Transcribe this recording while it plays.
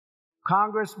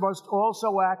Congress must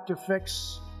also act to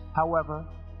fix, however,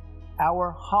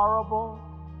 our horrible,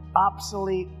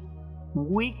 obsolete,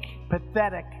 weak,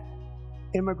 pathetic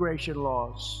immigration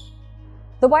laws.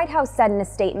 The White House said in a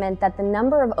statement that the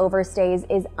number of overstays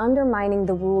is undermining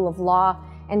the rule of law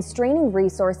and straining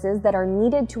resources that are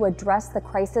needed to address the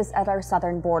crisis at our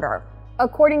southern border.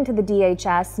 According to the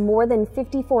DHS, more than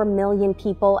 54 million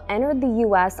people entered the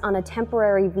U.S. on a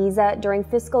temporary visa during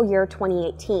fiscal year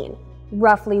 2018.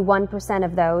 Roughly 1%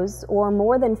 of those, or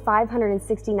more than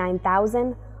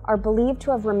 569,000, are believed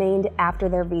to have remained after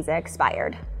their visa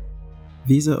expired.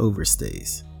 Visa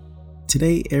overstays.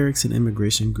 Today, Erickson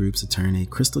Immigration Group's attorney,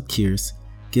 Crystal Kearse,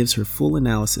 gives her full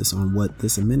analysis on what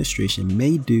this administration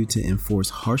may do to enforce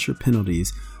harsher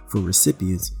penalties for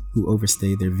recipients who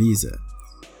overstay their visa.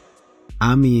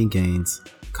 I'm Ian Gaines.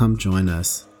 Come join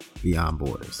us beyond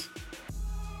borders.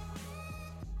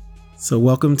 So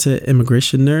welcome to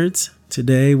Immigration Nerds.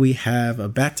 Today we have a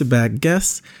back-to-back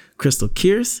guest, Crystal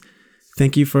Kearse.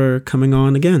 Thank you for coming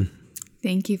on again.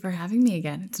 Thank you for having me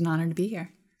again. It's an honor to be here.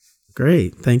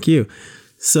 Great. Thank you.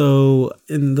 So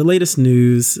in the latest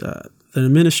news, the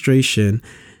administration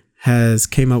has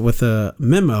came up with a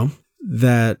memo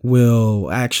that will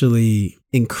actually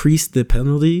increase the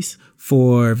penalties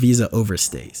for visa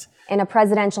overstays. In a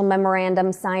presidential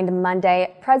memorandum signed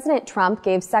Monday, President Trump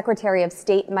gave Secretary of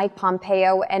State Mike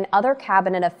Pompeo and other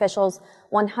cabinet officials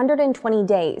 120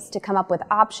 days to come up with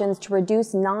options to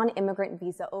reduce non-immigrant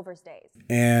visa overstays.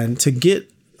 And to get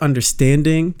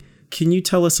understanding, can you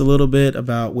tell us a little bit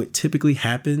about what typically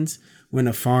happens when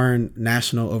a foreign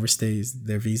national overstays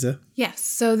their visa? Yes.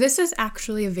 So this is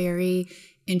actually a very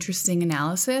interesting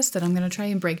analysis that I'm going to try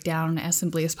and break down as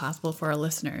simply as possible for our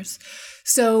listeners.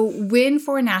 So when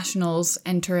foreign nationals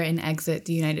enter and exit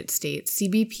the United States,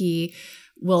 CBP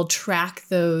will track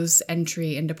those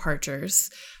entry and departures,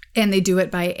 and they do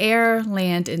it by air,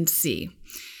 land, and sea.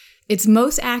 It's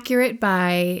most accurate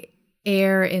by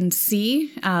air and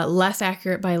sea, less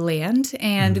accurate by land.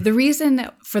 And the reason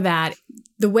for that,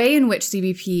 the way in which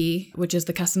CBP, which is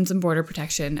the Customs and Border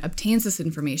Protection, obtains this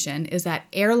information is that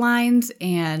airlines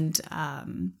and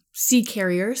sea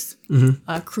carriers,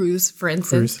 cruise, for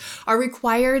instance, are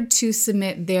required to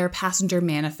submit their passenger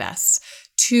manifests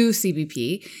to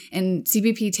CBP, and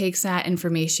CBP takes that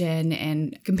information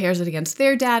and compares it against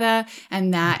their data,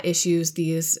 and that issues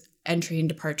these entry and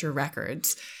departure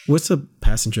records. What's a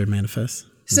passenger manifest?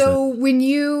 So when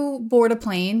you board a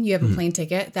plane, you have a plane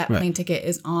ticket. That plane ticket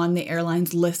is on the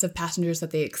airline's list of passengers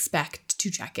that they expect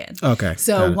to check in. Okay.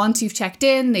 So once you've checked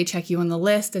in, they check you on the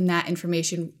list, and that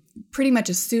information pretty much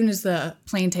as soon as the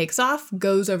plane takes off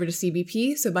goes over to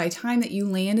CBP. So by the time that you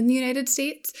land in the United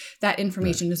States, that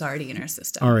information is already in our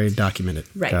system. Already documented.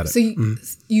 Right. Got it. So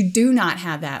you do not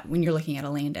have that when you're looking at a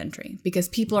land entry because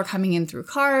people are coming in through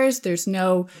cars. There's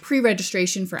no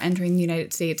pre-registration for entering the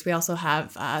United States. We also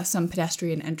have some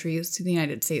pedestrian entries to the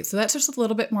United States. So that's just a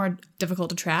little bit more difficult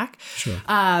to track. Sure.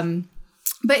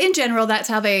 But in general, that's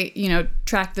how they,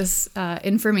 track this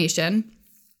information.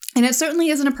 And it certainly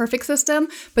isn't a perfect system,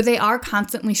 but they are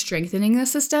constantly strengthening the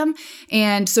system.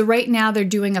 And so right now they're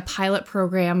doing a pilot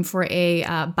program for a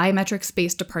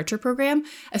biometrics-based departure program.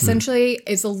 Essentially,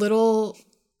 it's a little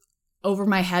over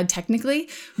my head technically,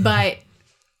 but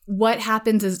what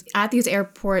happens is at these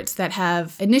airports that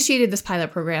have initiated this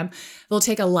pilot program, they'll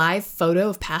take a live photo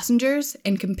of passengers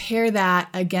and compare that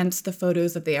against the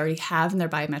photos that they already have in their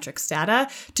biometrics data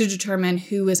to determine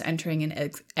who is entering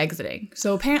and exiting.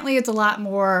 So apparently it's a lot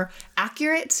more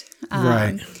accurate.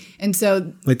 Right. And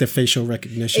so like the facial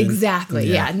recognition.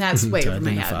 Exactly. Yeah. And that's way over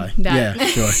my head. Yeah,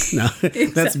 sure. No,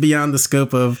 that's beyond the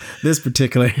scope of this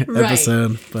particular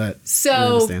episode, but I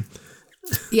understand.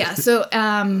 Yeah, so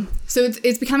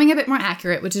it's becoming a bit more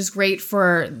accurate, which is great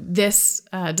for this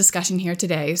discussion here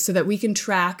today so that we can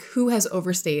track who has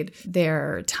overstayed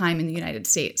their time in the United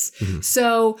States.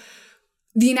 So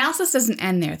the analysis doesn't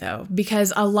end there, though,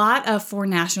 because a lot of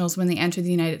foreign nationals, when they enter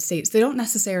the United States, they don't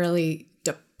necessarily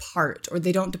depart or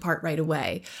they don't depart right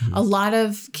away. A lot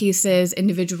of cases,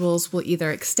 individuals will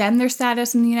either extend their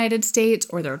status in the United States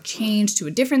or they'll change to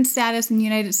a different status in the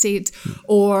United States,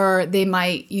 or they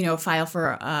might, file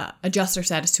for adjust their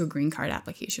status to a green card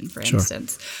application, for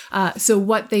instance. So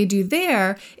what they do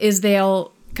there is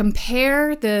they'll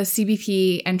compare the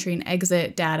CBP entry and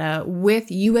exit data with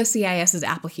USCIS's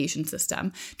application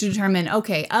system to determine,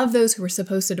 okay, of those who were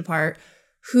supposed to depart,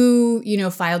 who,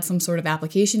 filed some sort of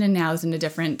application and now is in a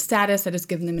different status that has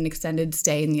given them an extended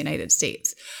stay in the United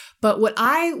States. But what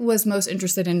I was most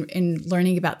interested in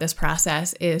learning about this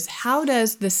process is how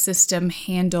does the system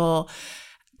handle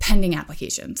pending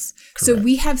applications. Correct. So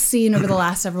we have seen over the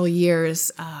last several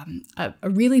years a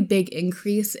really big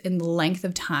increase in the length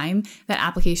of time that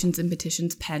applications and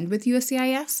petitions penned with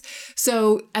USCIS.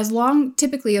 So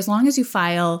typically as long as you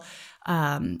file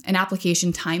an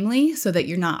application timely so that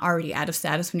you're not already out of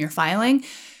status when you're filing,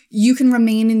 you can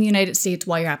remain in the United States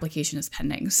while your application is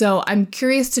pending. So I'm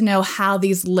curious to know how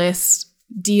these lists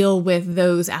deal with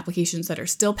those applications that are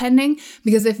still pending,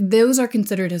 because if those are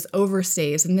considered as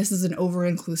overstays, and this is an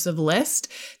over-inclusive list,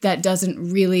 that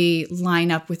doesn't really line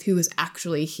up with who is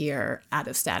actually here out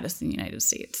of status in the United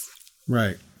States.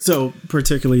 Right. So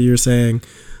particularly you're saying,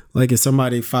 like if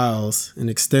somebody files an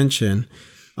extension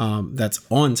that's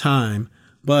on time,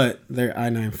 but their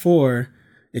I-94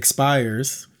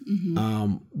 expires,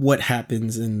 what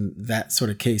happens in that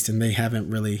sort of case? And they haven't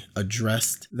really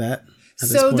addressed that.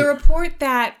 So the report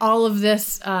that all of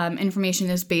this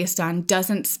information is based on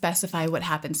doesn't specify what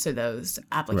happens to those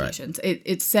applications. Right.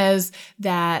 It says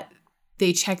that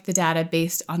they check the data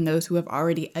based on those who have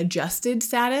already adjusted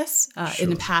status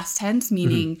in the past tense,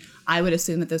 meaning I would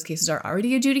assume that those cases are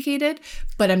already adjudicated,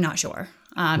 but I'm not sure.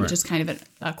 Right. Just kind of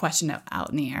a question out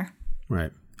in the air.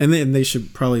 Right. And then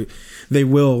they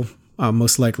will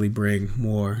most likely bring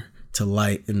more to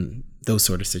light in those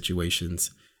sort of situations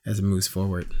as it moves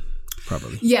forward.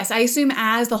 Probably. Yes, I assume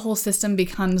as the whole system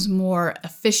becomes more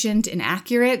efficient and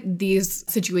accurate, these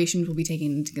situations will be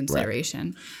taken into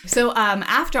consideration. Right. So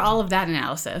after all of that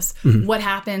analysis, what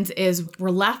happens is we're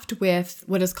left with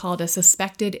what is called a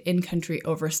suspected in-country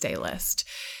overstay list.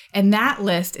 And that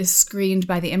list is screened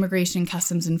by the Immigration and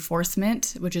Customs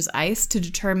Enforcement, which is ICE, to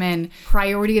determine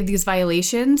priority of these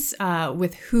violations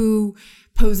with who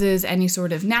poses any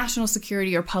sort of national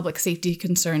security or public safety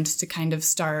concerns to kind of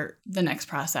start the next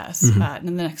process, in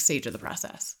the next stage of the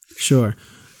process. Sure.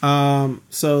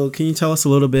 So can you tell us a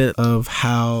little bit of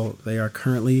how they are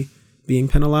currently being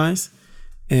penalized?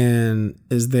 And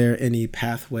is there any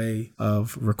pathway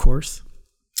of recourse?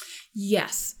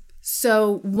 Yes.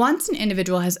 So once an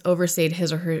individual has overstayed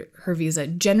his or her visa,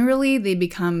 generally they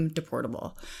become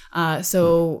deportable.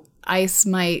 So ICE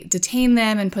might detain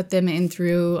them and put them in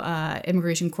through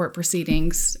immigration court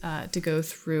proceedings to go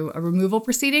through a removal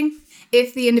proceeding.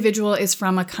 If the individual is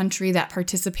from a country that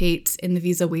participates in the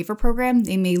visa waiver program,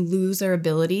 they may lose their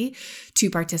ability to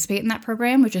participate in that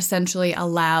program, which essentially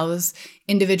allows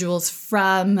individuals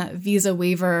from visa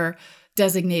waiver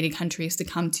designated countries to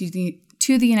come to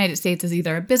the United States as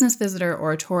either a business visitor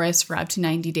or a tourist for up to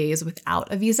 90 days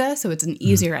without a visa. So it's an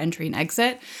easier entry and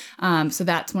exit. So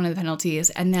that's one of the penalties.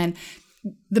 And then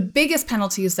the biggest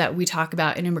penalties that we talk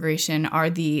about in immigration are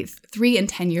the 3 and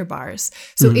 10-year bars.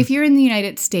 So if you're in the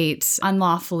United States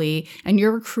unlawfully and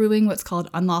you're accruing what's called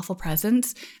unlawful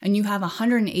presence, and you have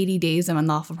 180 days of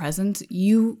unlawful presence,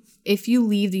 if you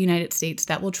leave the United States,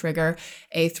 that will trigger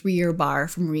a 3-year bar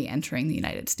from re-entering the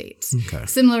United States. Okay.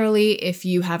 Similarly, if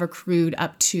you have accrued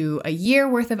up to a year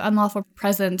worth of unlawful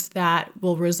presence, that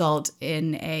will result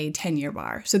in a 10-year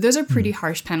bar. So those are pretty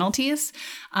harsh penalties.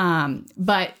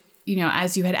 But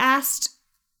as you had asked,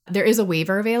 there is a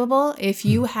waiver available. If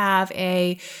you have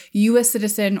a U.S.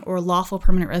 citizen or lawful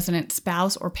permanent resident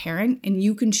spouse or parent, and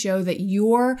you can show that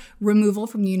your removal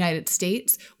from the United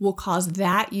States will cause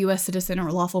that U.S. citizen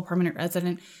or lawful permanent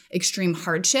resident extreme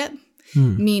hardship,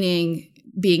 meaning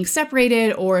being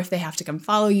separated, or if they have to come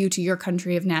follow you to your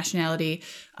country of nationality,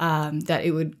 that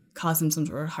it would cause them some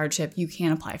sort of hardship, you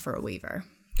can apply for a waiver.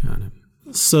 Got it.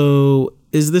 So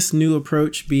is this new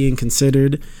approach being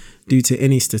considered due to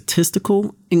any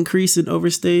statistical increase in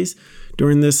overstays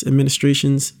during this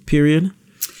administration's period?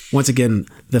 Once again,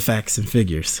 the facts and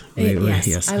figures.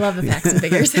 Yes, I love the facts and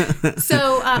figures.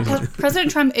 So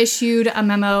President Trump issued a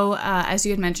memo, as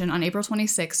you had mentioned, on April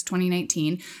 26,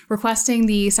 2019, requesting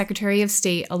the Secretary of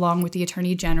State, along with the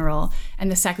Attorney General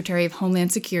and the Secretary of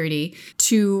Homeland Security,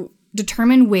 to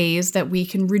determine ways that we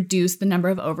can reduce the number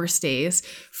of overstays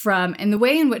and the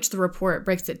way in which the report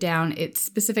breaks it down, it's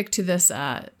specific to this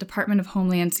Department of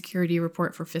Homeland Security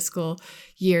report for fiscal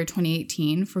year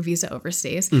 2018 for visa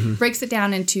overstays, breaks it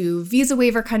down into visa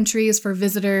waiver countries for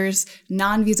visitors,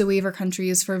 non-visa waiver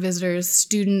countries for visitors,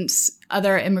 students,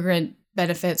 other immigrant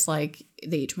benefits like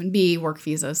the H-1B, work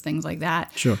visas, things like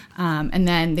that. Sure. And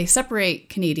then they separate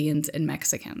Canadians and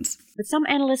Mexicans. But some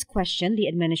analysts question the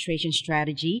administration's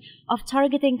strategy of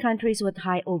targeting countries with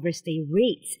high overstay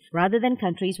rates rather than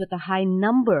countries with a high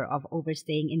number of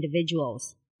overstaying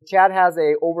individuals. Chad has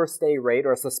a overstay rate,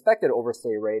 or a suspected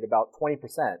overstay rate, about 20%.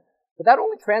 But that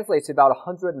only translates to about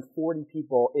 140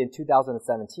 people in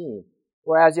 2017.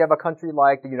 Whereas you have a country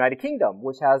like the United Kingdom,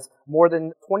 which has more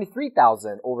than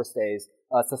 23,000 overstays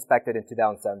suspected in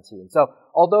 2017. So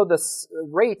although the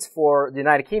rate for the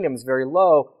United Kingdom is very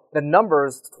low, the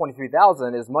numbers,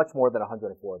 23,000, is much more than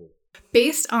 140.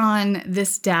 Based on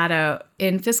this data,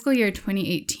 in fiscal year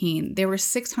 2018, there were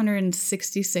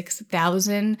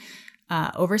 666,000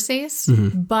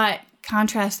 overstays, but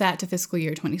contrast that to fiscal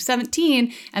year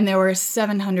 2017, and there were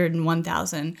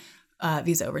 701,000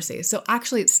 visa overstays. So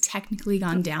actually, it's technically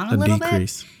gone down a little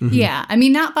decrease. bit. Yeah, I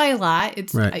mean, not by a lot.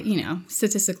 It's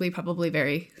statistically probably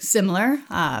very similar,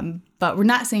 but we're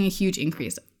not seeing a huge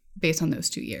increase based on those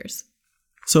 2 years.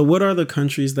 So what are the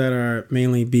countries that are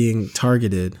mainly being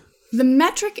targeted? The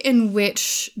metric in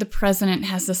which the president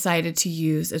has decided to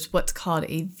use is what's called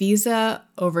a visa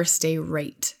overstay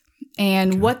rate.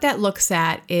 And what that looks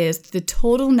at is the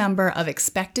total number of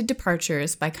expected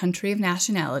departures by country of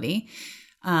nationality,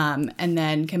 and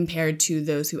then compared to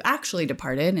those who actually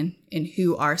departed and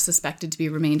who are suspected to be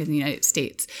remained in the United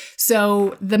States.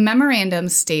 So the memorandum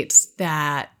states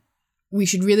that we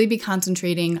should really be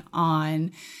concentrating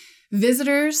on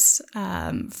visitors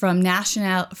from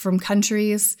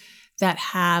countries that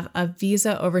have a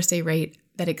visa overstay rate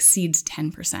that exceeds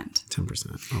 10%.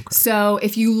 10%. Okay. So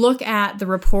if you look at the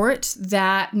report,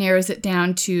 that narrows it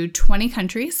down to 20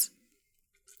 countries.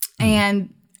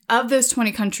 And of those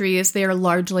 20 countries, they are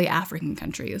largely African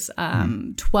countries.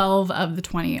 12 of the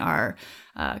 20 are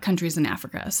countries in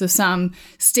Africa. So some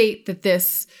state that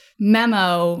this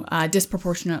memo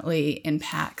disproportionately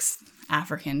impacts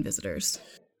African visitors.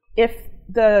 If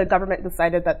the government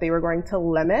decided that they were going to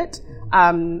limit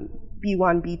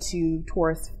B1, B2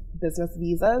 tourist business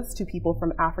visas to people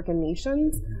from African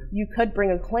nations, you could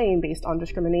bring a claim based on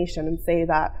discrimination and say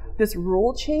that this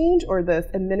rule change or this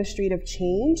administrative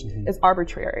change is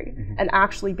arbitrary and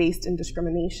actually based in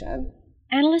discrimination.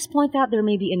 Analysts point out there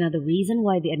may be another reason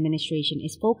why the administration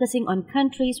is focusing on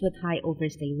countries with high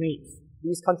overstay rates.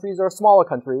 These countries are smaller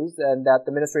countries, and that the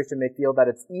administration may feel that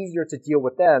it's easier to deal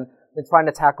with them than trying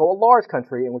to tackle a large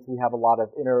country in which we have a lot of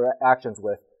interactions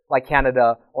with, like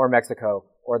Canada or Mexico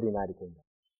or the United Kingdom.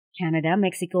 Canada,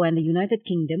 Mexico, and the United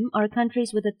Kingdom are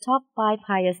countries with the top 5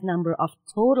 highest number of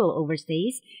total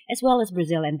overstays, as well as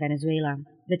Brazil and Venezuela.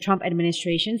 The Trump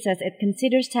administration says it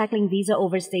considers tackling visa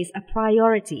overstays a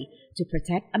priority to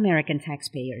protect American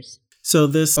taxpayers. So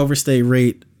this overstay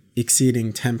rate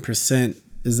exceeding 10%,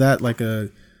 is that like a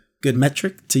good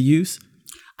metric to use?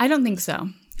 I don't think so.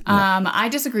 I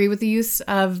disagree with the use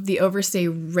of the overstay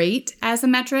rate as a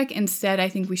metric. Instead, I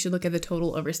think we should look at the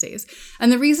total overstays.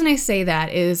 And the reason I say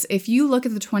that is if you look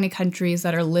at the 20 countries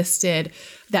that are listed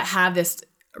that have this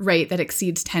rate that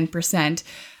exceeds 10%,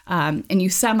 and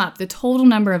you sum up the total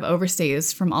number of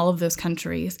overstays from all of those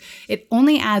countries, it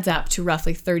only adds up to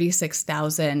roughly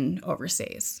 36,000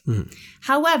 overstays.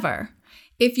 However,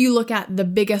 if you look at the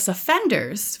biggest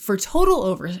offenders for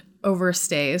total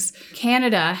overstays,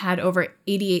 Canada had over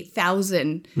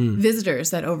 88,000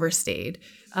 visitors that overstayed.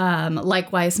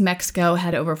 Likewise, Mexico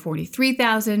had over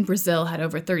 43,000, Brazil had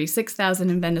over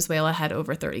 36,000, and Venezuela had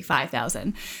over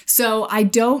 35,000. So I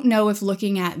don't know if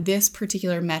looking at this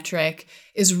particular metric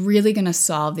is really going to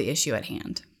solve the issue at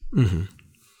hand.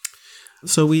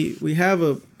 So we have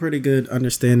a pretty good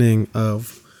understanding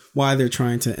of why they're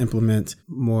trying to implement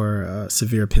more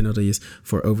severe penalties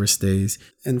for overstays.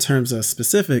 In terms of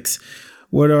specifics,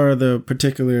 what are the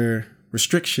particular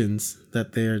restrictions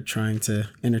that they're trying to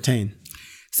entertain?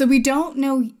 So we don't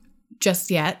know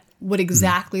just yet what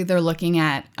exactly they're looking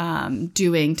at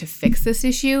doing to fix this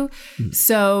issue.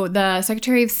 So the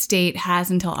Secretary of State has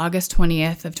until August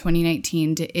 20th of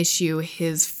 2019 to issue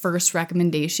his first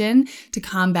recommendation to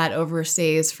combat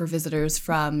overstays for visitors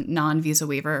from non-visa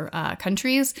waiver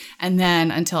countries, and then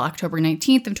until October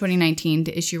 19th of 2019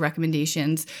 to issue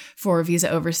recommendations for visa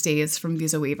overstays from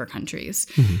visa waiver countries.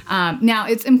 Now,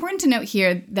 it's important to note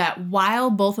here that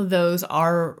while both of those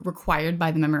are required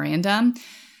by the memorandum,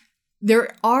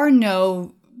 there are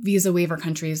no visa waiver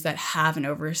countries that have an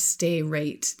overstay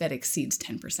rate that exceeds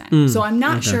 10%. So I'm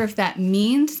not sure if that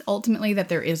means ultimately that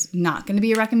there is not going to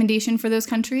be a recommendation for those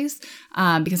countries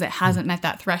because it hasn't met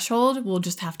that threshold. We'll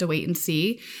just have to wait and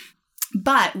see.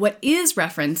 But what is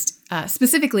referenced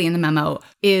specifically in the memo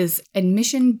is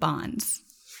admission bonds,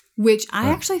 which I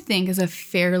actually think is a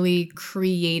fairly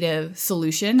creative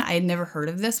solution. I had never heard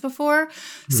of this before.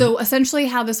 So essentially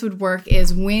how this would work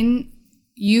is when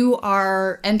you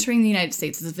are entering the United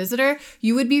States as a visitor,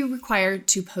 you would be required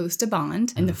to post a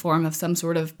bond in the form of some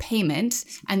sort of payment.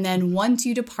 And then once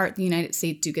you depart the United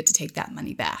States, you get to take that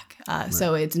money back.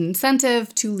 So it's an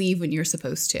incentive to leave when you're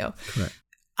supposed to. Correct.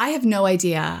 I have no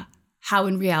idea how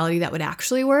in reality that would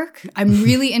actually work. I'm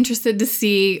really interested to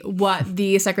see what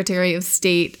the Secretary of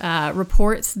State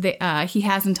reports. He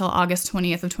has until August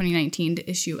 20th of 2019 to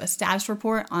issue a status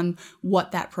report on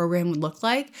what that program would look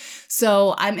like.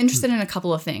 So I'm interested in a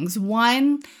couple of things.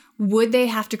 One, would they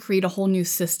have to create a whole new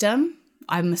system?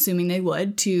 I'm assuming they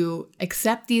would, to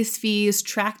accept these fees,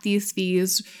 track these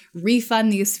fees,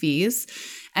 refund these fees.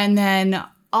 And then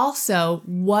also,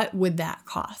 what would that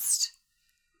cost?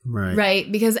 Right.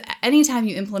 Because anytime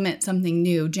you implement something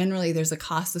new, generally there's a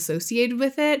cost associated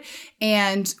with it.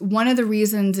 And one of the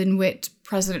reasons in which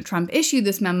President Trump issued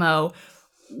this memo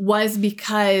was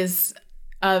because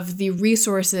of the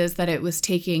resources that it was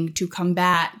taking to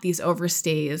combat these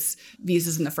overstays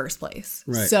visas in the first place.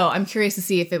 Right. So I'm curious to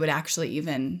see if it would actually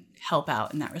even help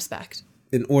out in that respect.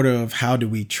 In order of how do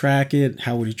we track it?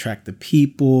 How would you track the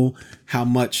people? How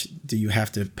much do you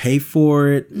have to pay for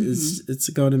it? It's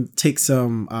going to take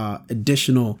some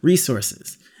additional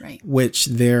resources, right, which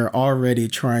they're already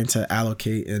trying to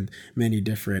allocate in many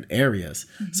different areas.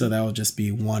 So that will just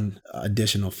be one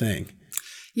additional thing.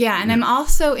 Yeah, and I'm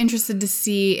also interested to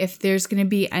see if there's going to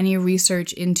be any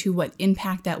research into what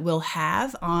impact that will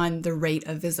have on the rate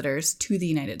of visitors to the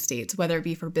United States, whether it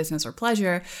be for business or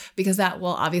pleasure, because that will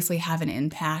obviously have an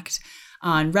impact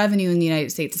on revenue in the United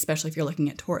States, especially if you're looking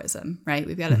at tourism, right?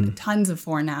 We've got tons of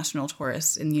foreign national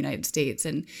tourists in the United States,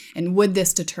 and would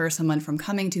this deter someone from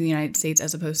coming to the United States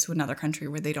as opposed to another country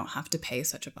where they don't have to pay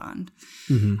such a bond?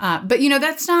 But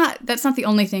that's not the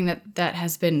only thing that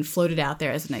has been floated out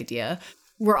there as an idea.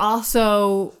 We're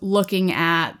also looking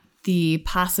at the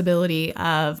possibility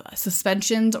of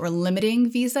suspensions or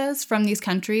limiting visas from these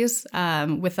countries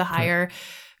with the higher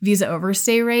visa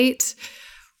overstay rate,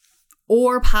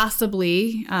 or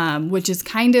possibly, which is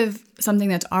kind of something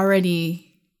that's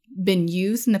already been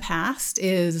used in the past,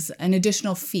 is an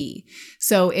additional fee.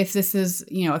 So if this is,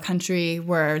 a country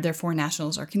where their foreign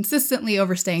nationals are consistently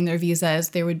overstaying their visas,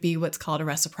 there would be what's called a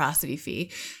reciprocity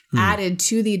fee added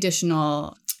to the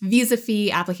additional visa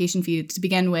fee, application fee to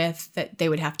begin with, that they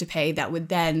would have to pay, that would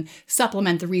then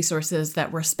supplement the resources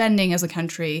that we're spending as a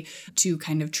country to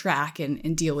kind of track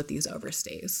and deal with these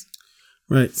overstays.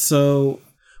 Right. So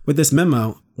with this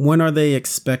memo, when are they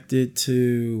expected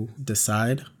to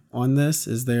decide on this?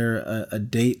 Is there a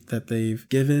date that they've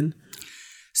given?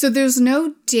 So there's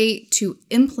no date to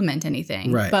implement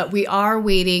anything, right, but we are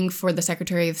waiting for the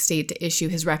Secretary of State to issue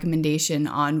his recommendation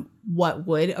on what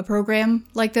would a program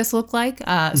like this look like.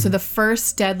 So the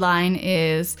first deadline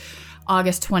is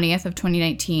August 20th of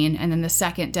 2019, and then the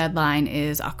second deadline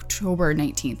is October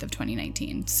 19th of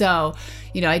 2019. So,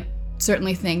 I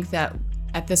certainly think that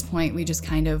at this point, we just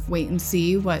kind of wait and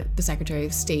see what the Secretary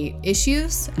of State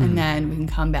issues, and then we can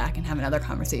come back and have another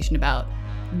conversation about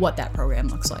what that program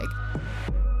looks like.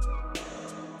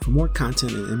 For more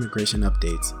content and immigration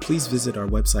updates, please visit our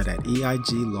website at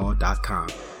EIGlaw.com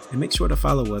and make sure to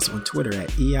follow us on Twitter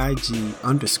at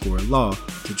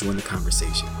EIG_law to join the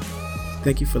conversation.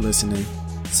 Thank you for listening.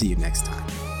 See you next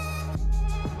time.